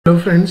Hello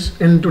friends,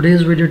 in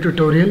today's video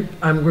tutorial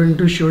I'm going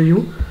to show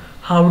you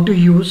how to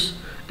use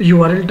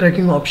URL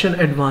tracking option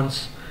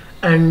advanced.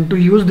 And to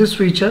use this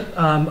feature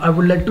I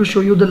would like to show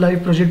you the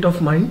live project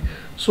of mine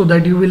so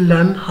that you will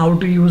learn how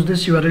to use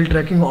this URL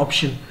tracking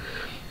option.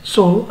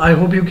 So I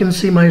hope you can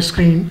see my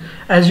screen.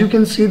 As you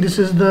can see, this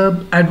is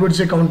the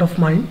AdWords account of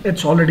mine.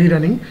 It's already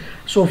running.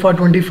 So far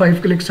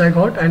 25 clicks I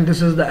got, and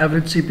this is the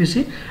average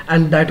CPC,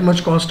 and that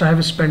much cost I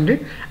have spent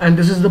it, and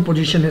this is the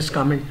position is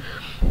coming.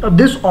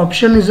 This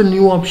option is a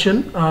new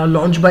option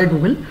launched by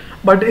Google,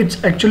 but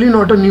it's actually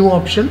not a new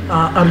option.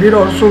 Earlier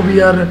also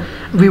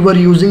we were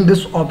using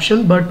this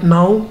option, but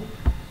now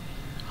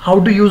how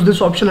to use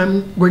this option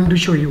I'm going to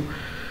show you.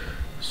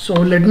 So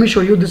let me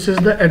show you. This is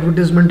the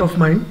advertisement of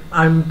mine.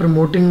 I'm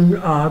promoting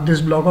this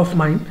blog of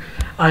mine.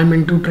 I'm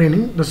into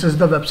training. This is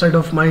the website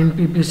of mine,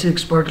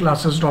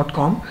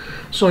 ppcexpertclasses.com.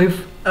 So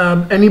if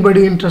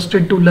anybody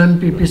interested to learn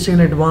PPC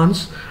in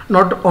advance,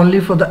 not only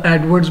for the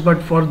AdWords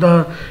but for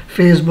the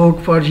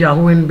Facebook, for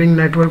Yahoo and Bing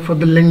network, for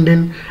the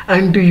LinkedIn,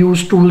 and to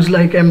use tools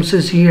like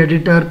MCC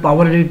editor,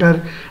 Power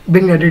Editor,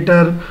 Bing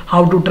editor,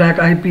 how to track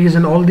IPs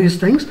and all these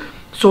things.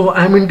 So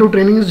I'm into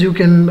trainings. You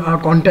can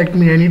contact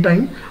me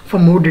anytime for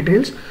more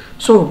details.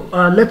 So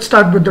let's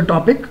start with the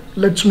topic.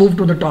 Let's move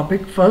to the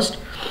topic first.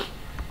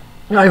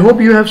 I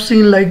hope you have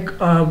seen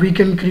we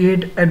can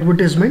create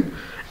advertisement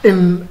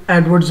in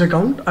AdWords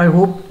account. I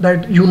hope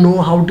that you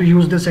know how to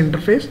use this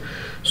interface.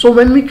 So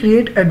when we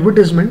create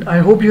advertisement, I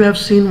hope you have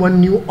seen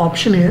one new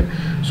option here.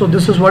 So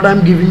this is what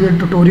I'm giving you a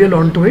tutorial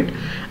onto it.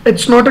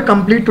 It's not a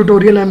complete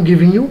tutorial I'm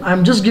giving you.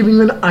 I'm just giving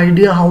you an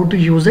idea how to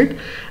use it.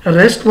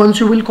 Rest, once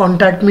you will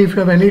contact me if you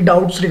have any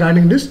doubts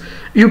regarding this,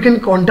 you can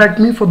contact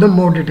me for the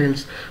more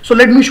details. So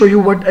let me show you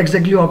what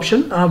exactly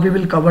option we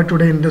will cover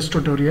today in this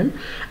tutorial,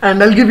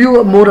 and I'll give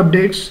you more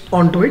updates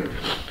onto it.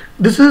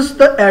 This is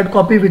the ad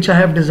copy which I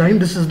have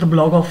designed. This is the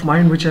blog of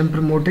mine which I'm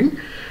promoting,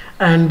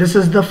 and this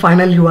is the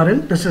final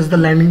URL. This is the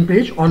landing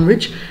page on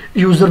which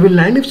user will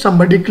land if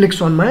somebody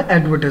clicks on my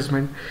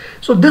advertisement.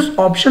 So this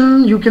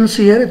option you can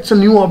see here, it's a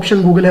new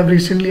option Google have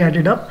recently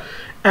added up,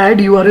 add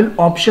URL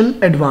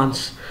option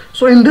advanced.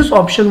 So in this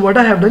option, what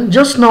I have done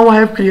just now, I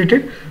have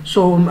created,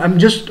 so I'm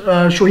just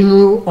showing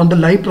you on the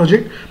live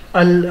project.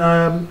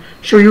 I'll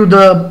show you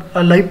the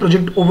live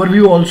project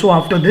overview also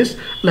after this,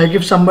 like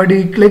if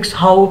somebody clicks,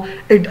 how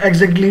it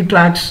exactly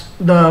tracks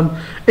the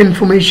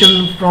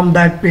information from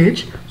that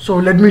page. So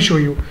let me show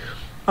you.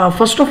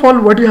 First of all,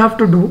 what you have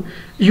to do,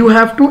 you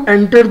have to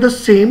enter the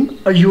same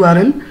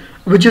URL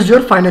which is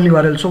your final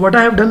URL. So what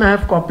I have done, I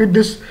have copied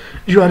this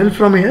URL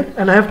from here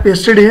and I have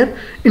pasted here,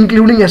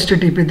 including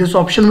HTTP. This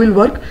option will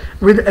work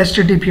with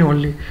HTTP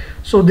only.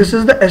 So this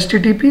is the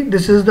HTTP.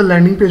 This is the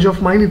landing page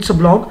of mine. It's a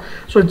blog,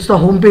 so it's the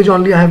home page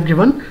only I have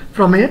given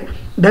from here.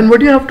 Then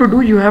what you have to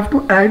do, you have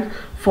to add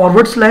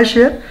 /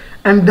 here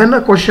and then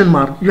a question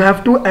mark. You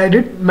have to add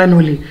it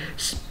manually.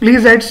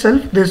 Please add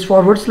self, this /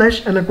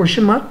 and a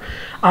question mark.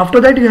 After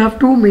that, you have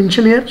to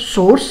mention here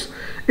source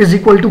is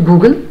equal to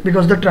Google,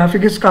 because the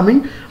traffic is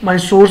coming, my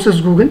source is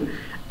Google,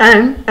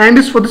 and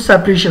is for the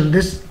separation.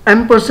 This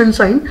ampersand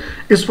sign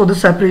is for the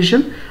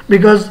separation,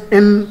 because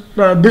in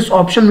this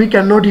option we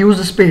cannot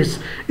use space.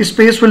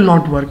 Space will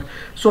not work.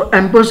 So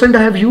ampersand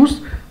I have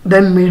used.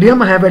 Then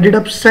medium, I have added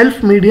up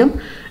self medium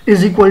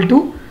is equal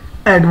to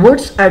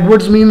AdWords.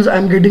 AdWords means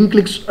I'm getting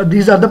clicks.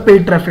 These are the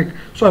paid traffic,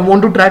 so I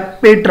want to track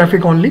paid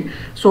traffic only.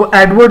 So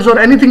AdWords or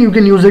anything you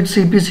can use it,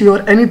 CPC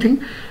or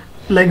anything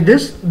like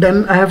this.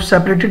 Then I have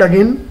separated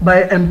again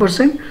by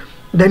ampersand.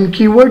 Then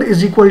keyword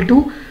is equal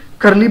to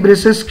curly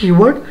braces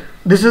keyword.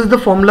 This is the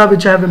formula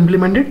which I have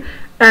implemented.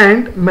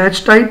 And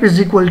match type is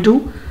equal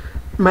to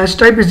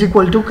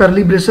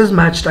curly braces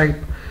match type,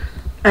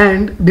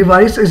 and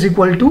device is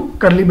equal to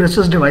curly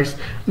braces device.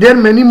 There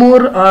are many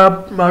more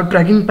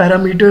tracking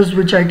parameters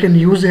which I can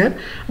use here,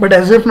 but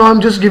as of now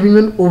I'm just giving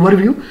an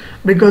overview,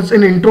 because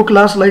in intro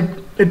class, like,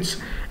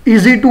 it's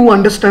easy to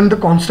understand the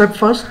concept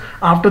first.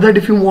 After that,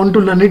 if you want to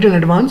learn it in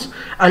advance,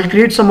 I'll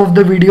create some of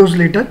the videos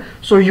later,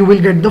 so you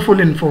will get the full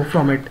info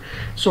from it.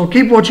 So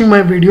keep watching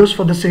my videos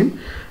for the same.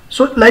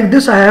 So like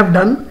this I have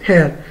done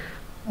here.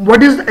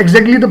 What is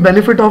exactly the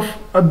benefit of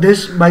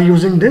this by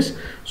using this?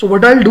 So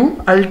what I'll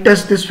do, I'll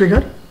test this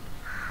figure.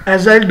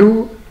 As I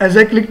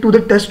click to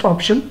the test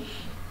option,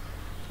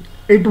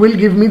 it will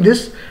give me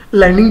this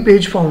landing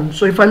page found.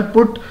 So if I'll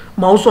put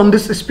mouse on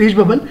this speech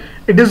bubble,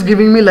 it is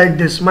giving me like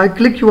this. My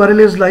click URL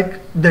is like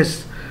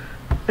this.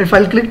 If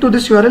I'll click to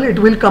this URL, it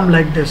will come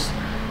like this: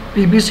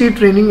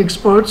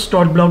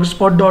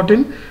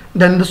 ppctrainingexperts.blogspot.in.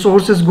 Then the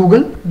source is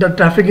Google. The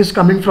traffic is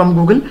coming from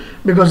Google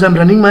because I'm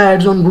running my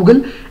ads on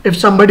Google. If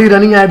somebody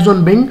running ads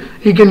on Bing,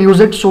 he can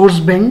use it, source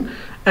Bing.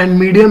 And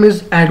medium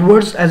is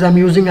AdWords, as I'm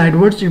using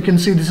AdWords. You can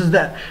see this is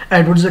the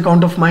AdWords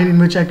account of mine in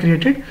which I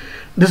created.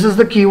 This is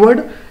the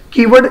keyword.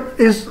 Keyword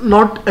is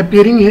not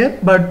appearing here,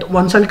 but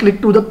once I'll click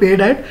to the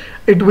paid ad,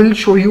 it will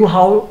show you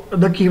how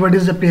the keyword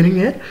is appearing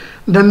here.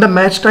 Then the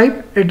match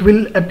type, it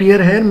will appear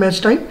here,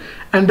 match type.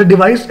 And the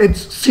device,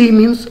 it's C,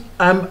 means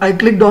I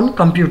clicked on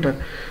computer.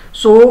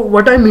 So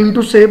what I mean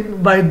to say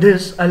by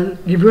this, I'll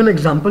give you an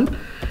example.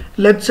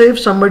 let's say if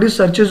somebody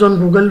searches on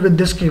Google with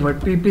this keyword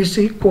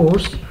PPC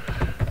course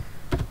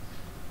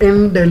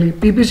in Delhi,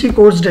 PPC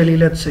course Delhi,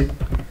 let's say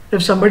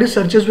if somebody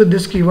searches with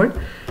this keyword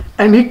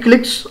and he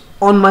clicks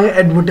on my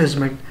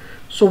advertisement,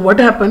 so what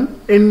happened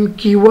in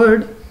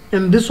keyword,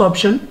 in this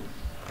option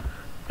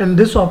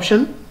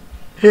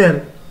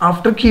here,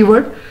 after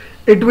keyword,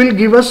 it will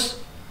give us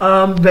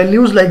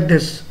values like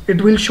this.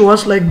 It will show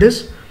us like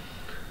this: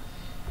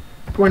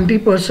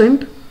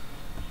 20%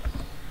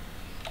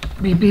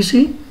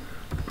 PPC,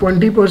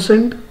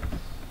 20%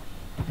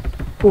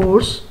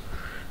 course,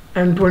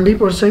 and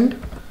 20%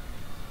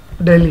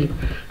 Delhi.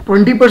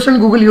 20%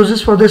 Google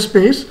uses for the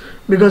space,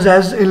 because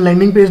as in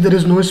landing page there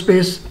is no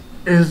space,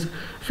 is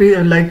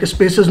like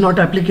space is not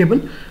applicable.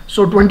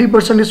 So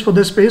 20% is for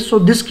the space. So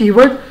this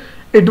keyword,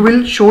 it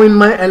will show in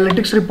my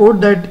analytics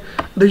report that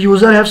the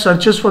user have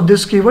searches for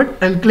this keyword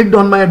and clicked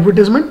on my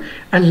advertisement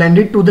and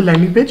landed to the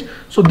landing page.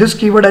 So this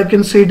keyword I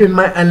can see it in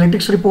my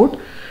analytics report,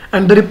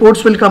 and the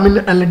reports will come in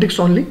analytics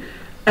only,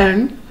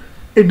 and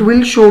it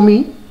will show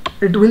me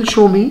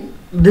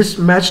this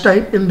match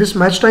type. In this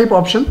match type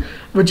option,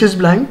 which is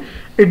blank,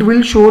 it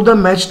will show the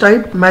match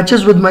type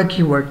matches with my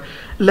keyword.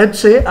 Let's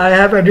say I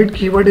have added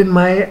keyword in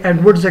my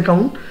AdWords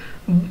account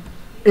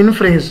in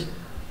phrase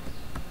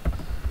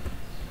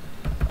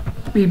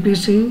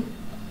PPC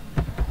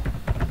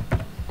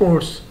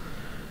course,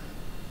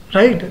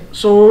 right?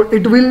 So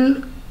it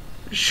will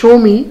show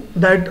me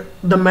that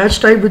the match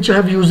type which I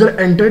have user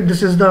entered,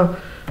 this is the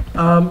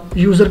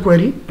user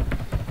query,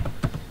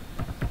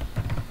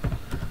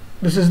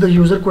 this is the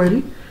user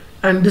query,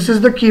 and this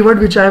is the keyword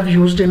which I have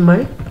used in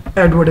my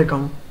AdWord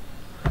account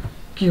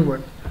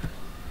keyword,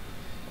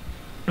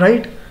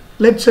 right?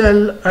 Let's say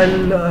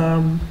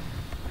I'll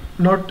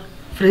not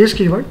phrase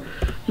keyword,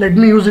 let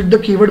me use it the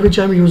keyword which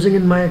I'm using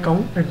in my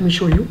account. Let me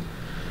show you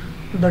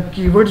the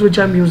keywords which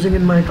I'm using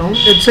in my account.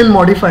 It's in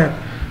modifier.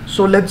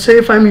 So let's say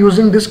if I'm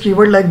using this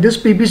keyword like this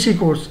PPC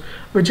course,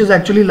 which is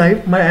actually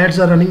live, my ads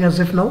are running as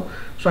if now,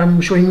 so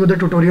I'm showing you the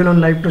tutorial on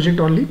live project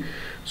only.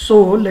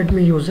 So let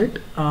me use it,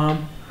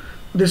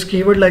 this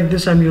keyword like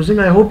this I'm using.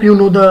 I hope you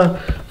know the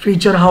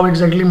feature how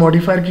exactly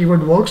modifier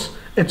keyword works,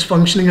 its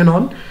functioning and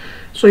all.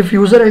 So if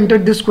user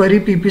entered this query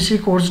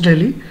PPC course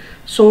Delhi,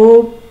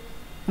 so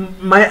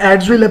my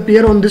ads will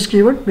appear on this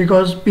keyword,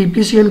 because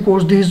PPC and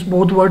course, these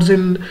both words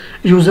in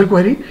user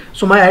query,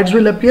 so my ads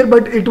will appear,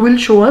 but it will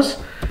show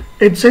us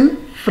it's in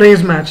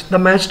phrase match. The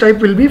match type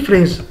will be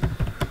phrase,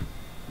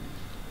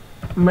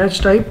 match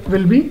type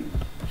will be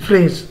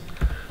phrase.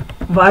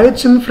 Why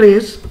it's in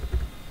phrase,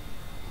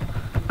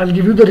 I'll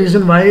give you the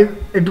reason why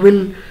it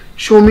will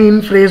show me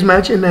in phrase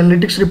match in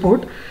analytics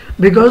report,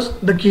 because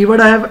the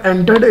keyword I have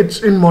entered,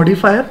 it's in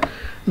modifier.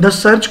 The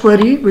search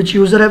query which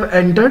user have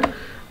entered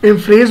in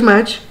phrase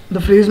match,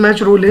 the phrase match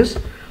rule is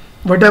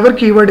whatever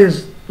keyword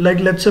is, like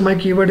let's say my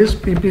keyword is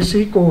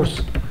PPC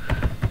course,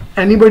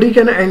 anybody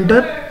can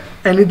enter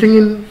anything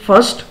in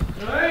first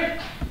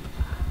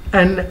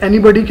and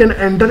anybody can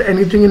enter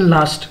anything in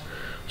last.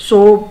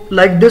 So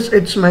like this,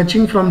 it's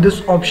matching from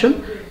this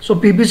option. So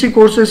PPC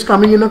course is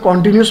coming in a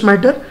continuous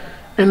matter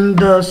in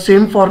the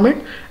same format,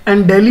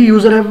 and Delhi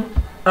user have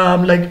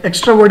like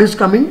extra word is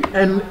coming,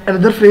 and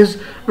another phrase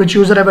which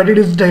user have added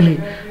is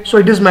Delhi. So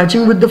it is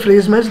matching with the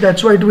phrase match.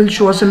 That's why it will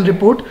show us in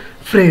report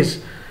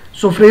phrase.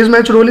 So phrase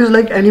match rule is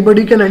like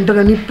anybody can enter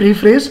any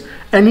pre-phrase,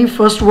 any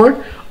first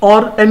word,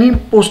 or any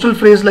postal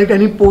phrase like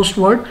any post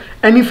word,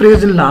 any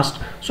phrase in last.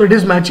 So it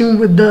is matching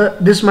with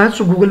this match.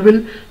 So Google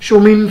will show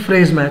me in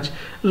phrase match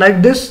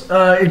like this.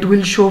 It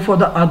will show for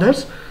the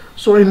others.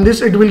 So in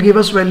this it will give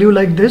us value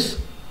like this.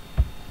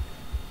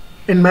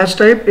 In match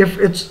type, if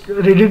it's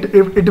read it,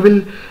 if it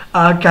will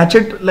catch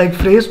it like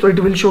phrase, so it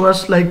will show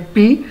us like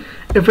P.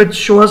 If it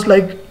shows us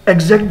like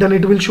exact, then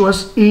it will show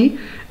us E.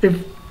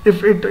 If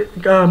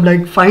it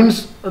like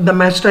finds the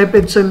match type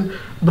it's in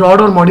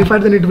broad or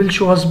modified, then it will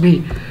show us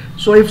B.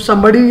 So if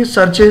somebody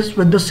searches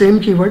with the same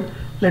keyword,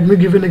 let me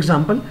give you an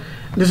example.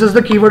 This is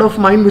the keyword of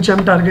mine which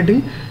I'm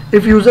targeting.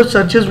 If user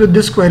searches with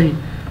this query,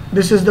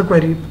 this is the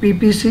query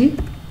PPC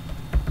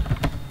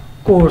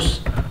course,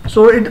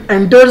 so it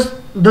enters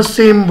the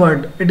same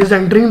word, it is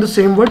entering the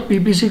same word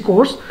PPC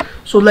course.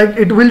 So like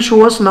it will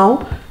show us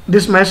now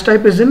this match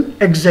type is in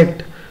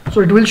exact,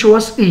 so it will show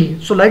us E.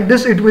 So like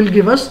this it will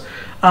give us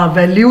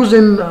values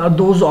in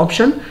those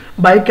option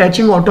by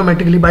catching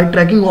automatically, by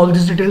tracking all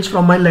these details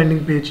from my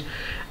landing page.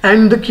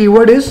 And the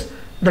keyword is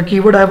the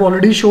keyword I have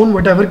already shown,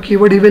 whatever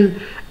keyword he will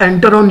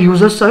enter on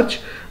user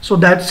search, so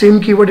that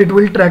same keyword it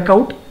will track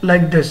out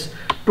like this.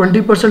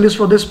 20% is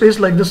for the space,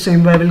 like the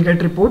same way I will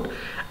get report.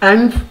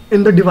 And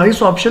in the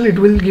device option it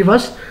will give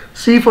us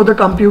C for the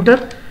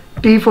computer,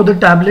 T for the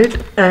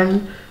tablet,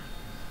 and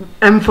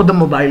M for the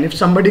mobile. If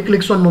somebody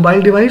clicks on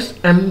mobile device,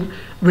 M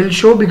will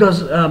show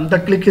because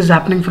the click is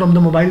happening from the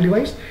mobile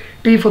device.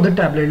 T for the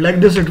tablet, like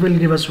this it will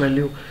give us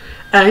value,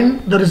 and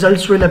the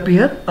results will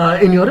appear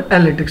in your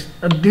analytics.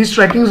 These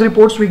tracking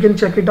reports we can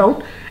check it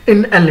out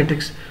in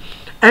analytics.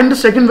 And the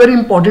second very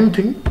important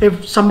thing,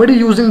 if somebody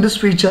using this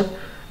feature,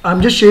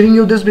 I'm just sharing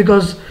you this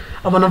because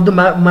one of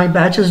my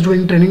batch is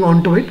doing training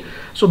onto it.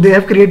 So they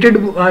have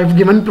created, I've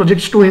given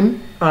projects to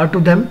him, to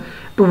them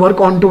to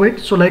work onto it.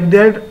 So like they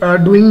are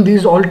doing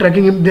these all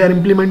tracking, they are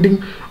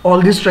implementing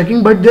all this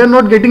tracking, but they are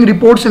not getting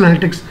reports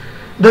analytics.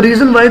 The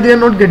reason why they are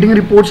not getting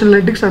reports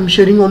analytics, I'm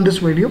sharing on this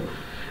video.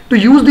 To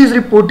use these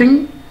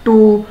reporting,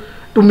 to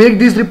make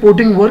these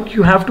reporting work,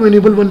 you have to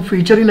enable one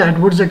feature in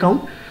AdWords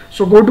account.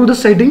 So go to the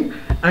setting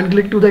and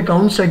click to the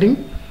account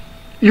setting.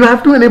 You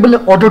have to enable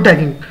auto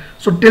tagging.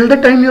 So till the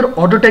time your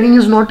auto tagging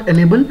is not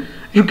enabled,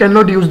 you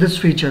cannot use this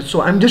feature.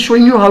 So I'm just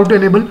showing you how to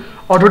enable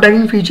auto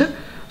tagging feature.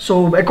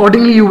 So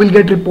accordingly you will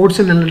get reports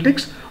and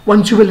analytics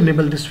once you will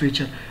enable this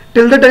feature.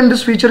 Till the time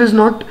this feature is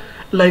not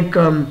like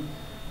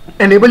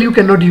enable, you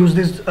cannot use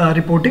this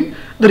reporting.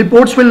 The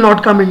reports will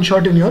not come in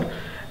short in your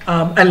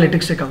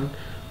analytics account.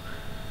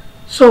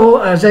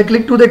 So as I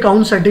click to the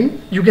account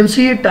setting, you can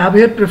see a tab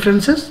here,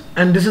 preferences,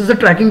 and this is the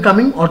tracking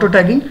coming, auto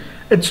tagging.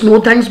 It's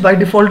no thanks, by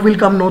default will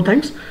come no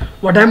thanks.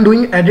 What I'm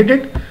doing, edit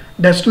it,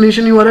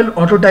 destination URL,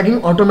 auto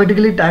tagging,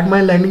 automatically tag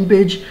my landing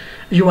page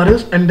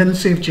URLs and then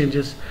save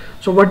changes.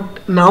 So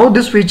what now,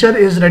 this feature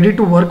is ready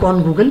to work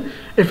on Google.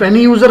 If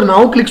any user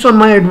now clicks on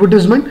my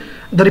advertisement,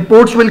 the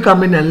reports will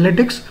come in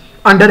analytics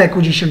under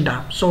acquisition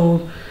tab.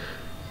 So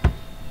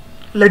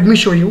let me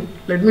show you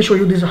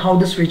this, how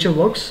this feature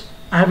works.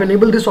 I have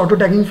enabled this auto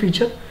tagging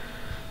feature.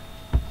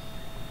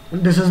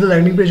 This is the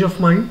landing page of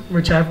mine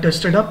which I have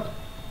tested up.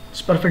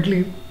 It's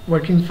perfectly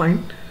working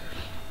fine.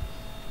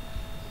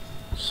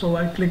 So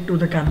I click to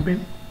the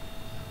campaign.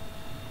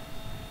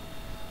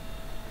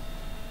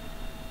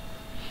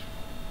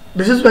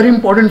 This is very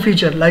important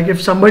feature. Like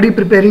if somebody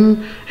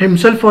preparing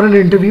himself for an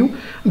interview,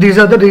 these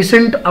are the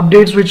recent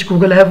updates which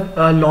Google have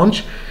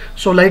launched.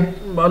 So like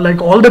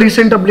all the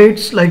recent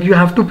updates, like you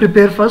have to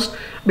prepare first,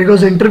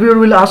 because the interviewer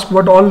will ask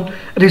what all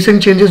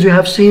recent changes you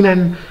have seen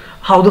and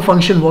how the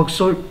function works.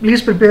 So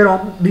please prepare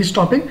on this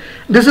topic.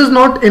 This is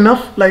not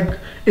enough. Like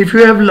if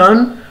you have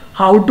learned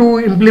how to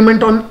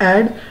implement on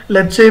ad,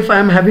 let's say if I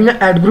am having an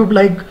ad group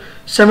like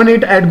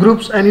 7-8 ad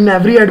groups, and in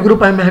every ad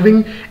group I'm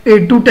having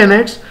 8 to 10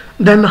 ads,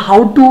 then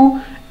how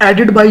to add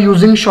it by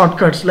using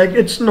shortcuts. Like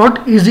it's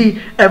not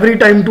easy every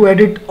time to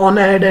edit on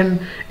ad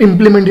and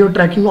implement your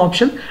tracking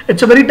option.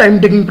 It's a very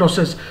time taking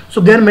process. So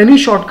there are many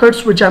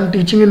shortcuts which I'm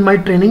teaching in my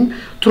training,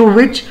 through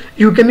which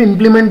you can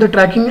implement the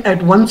tracking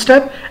at one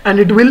step, and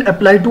it will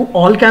apply to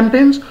all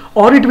campaigns,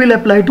 or it will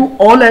apply to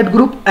all ad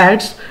group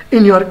ads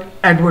in your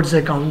AdWords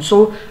account.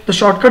 So the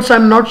shortcuts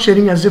I'm not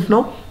sharing as of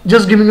now,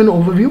 just giving an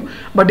overview,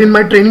 but in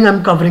my training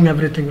I'm covering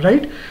everything,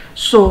 right?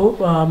 So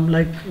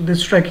like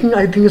this tracking,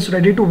 I think is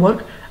ready to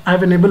work. I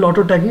have enabled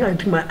auto tagging. I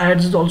think my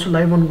ads is also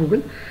live on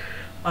Google.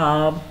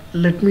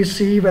 Let me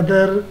see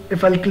whether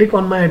if I'll click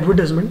on my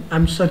advertisement,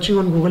 I'm searching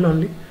on Google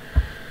only.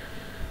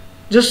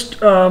 Just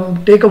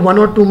take a 1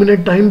 or 2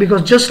 minute time,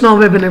 because just now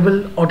we have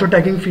enabled auto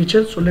tagging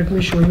feature. So let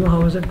me show you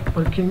how is it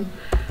working.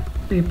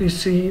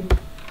 PPC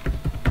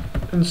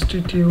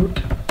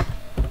Institute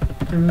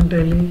in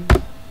Delhi.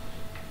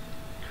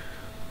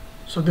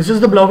 So this is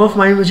the blog of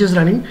mine which is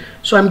running.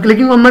 So I'm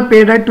clicking on my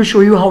paid ad to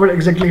show you how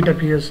exactly it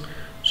appears.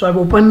 So I've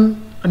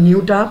opened a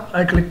new tab.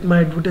 I clicked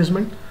my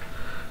advertisement.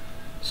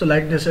 So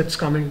like this, it's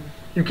coming.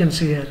 You can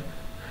see here.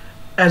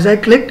 As I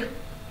clicked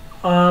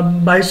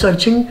by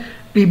searching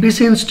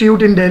PPC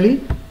Institute in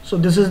Delhi. So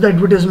this is the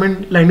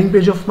advertisement landing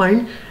page of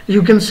mine.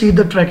 You can see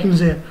the trackings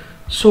here.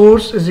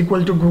 Source is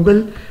equal to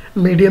Google.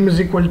 Medium is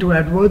equal to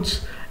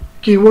AdWords.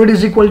 Keyword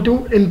is equal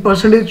to, in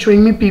percentage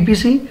showing me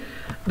PPC.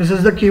 This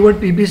is the keyword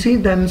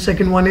PPC. Then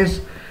second one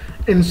is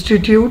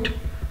Institute,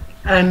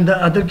 and the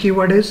other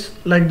keyword is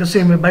like the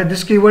same way. By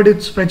this keyword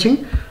it's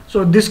fetching.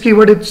 So this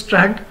keyword it's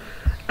tracked,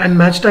 and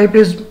match type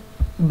is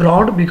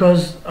broad,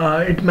 because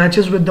it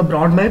matches with the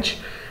broad match.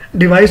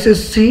 Device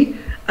is C,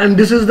 and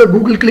this is the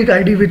Google Click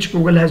ID which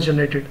Google has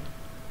generated.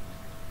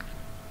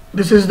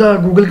 This is the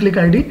Google Click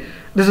ID.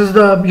 This is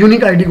the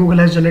unique ID Google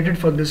has generated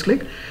for this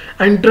click.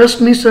 And trust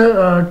me,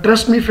 sir,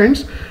 trust me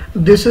friends,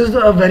 this is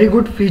a very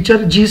good feature,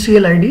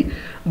 GCL ID.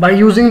 By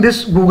using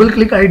this Google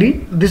Click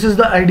ID, this is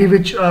the ID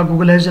which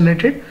Google has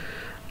generated.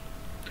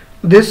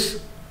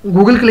 This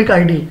Google Click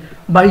ID,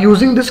 by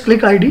using this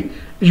Click ID,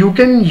 you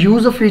can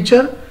use a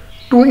feature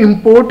to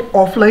import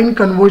offline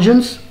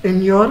conversions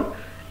in your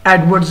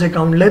AdWords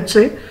account. Let's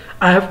say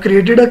I have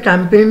created a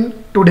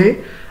campaign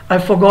today. I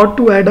forgot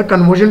to add a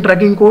conversion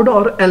tracking code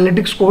or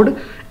analytics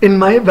code in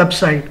my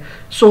website.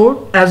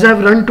 So as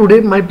I've run today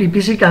my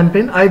PPC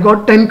campaign, I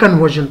got 10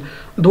 conversion.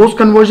 Those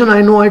conversion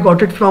I know I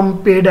got it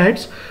from paid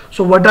ads.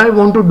 So what I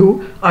want to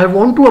do, I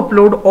want to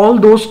upload all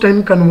those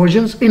 10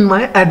 conversions in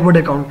my AdWords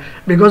account,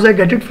 because I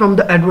get it from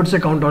the AdWords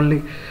account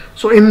only.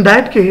 So in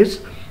that case,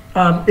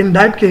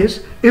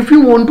 if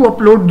you want to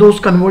upload those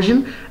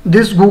conversion,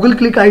 this Google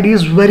Click ID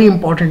is very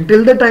important.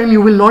 Till the time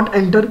you will not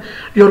enter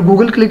your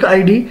Google Click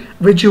ID,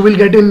 which you will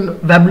get in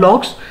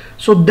weblogs,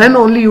 so then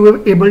only you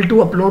will able to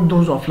upload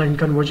those offline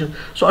conversions.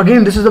 So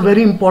again, this is a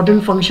very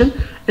important function.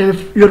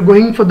 If you're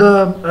going for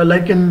the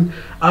like in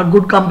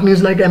good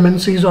companies like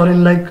MNCs, or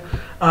in like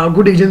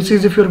good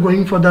agencies, if you're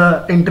going for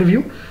the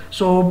interview,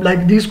 so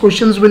like these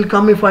questions will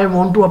come if I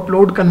want to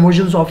upload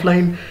conversions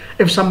offline,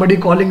 if somebody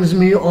callings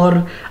me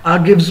or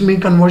gives me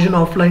conversion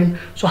offline,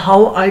 so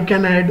how I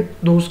can add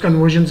those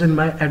conversions in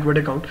my AdWord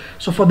account.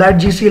 So for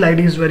that, GCL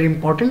ID is very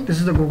important. This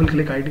is the Google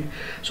Click ID.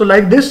 So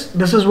like this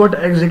is what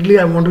exactly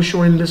I want to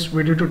show in this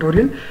video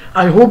tutorial.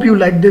 I hope you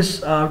like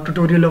this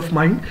tutorial of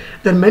mine.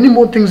 There are many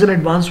more things in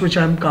advance which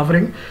I am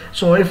covering.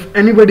 So if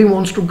anybody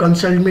wants to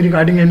consult me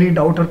regarding any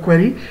doubt or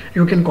query,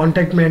 you can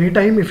contact me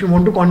anytime. If you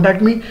want to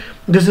contact me,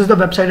 this is the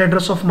website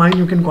address of mine.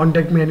 You can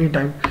contact me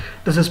anytime.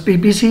 This is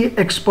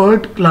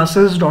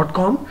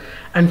ppcexpertclasses.com,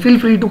 and feel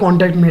free to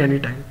contact me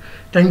anytime.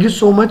 Thank you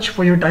so much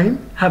for your time.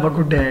 Have a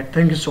good day.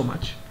 Thank you so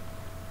much.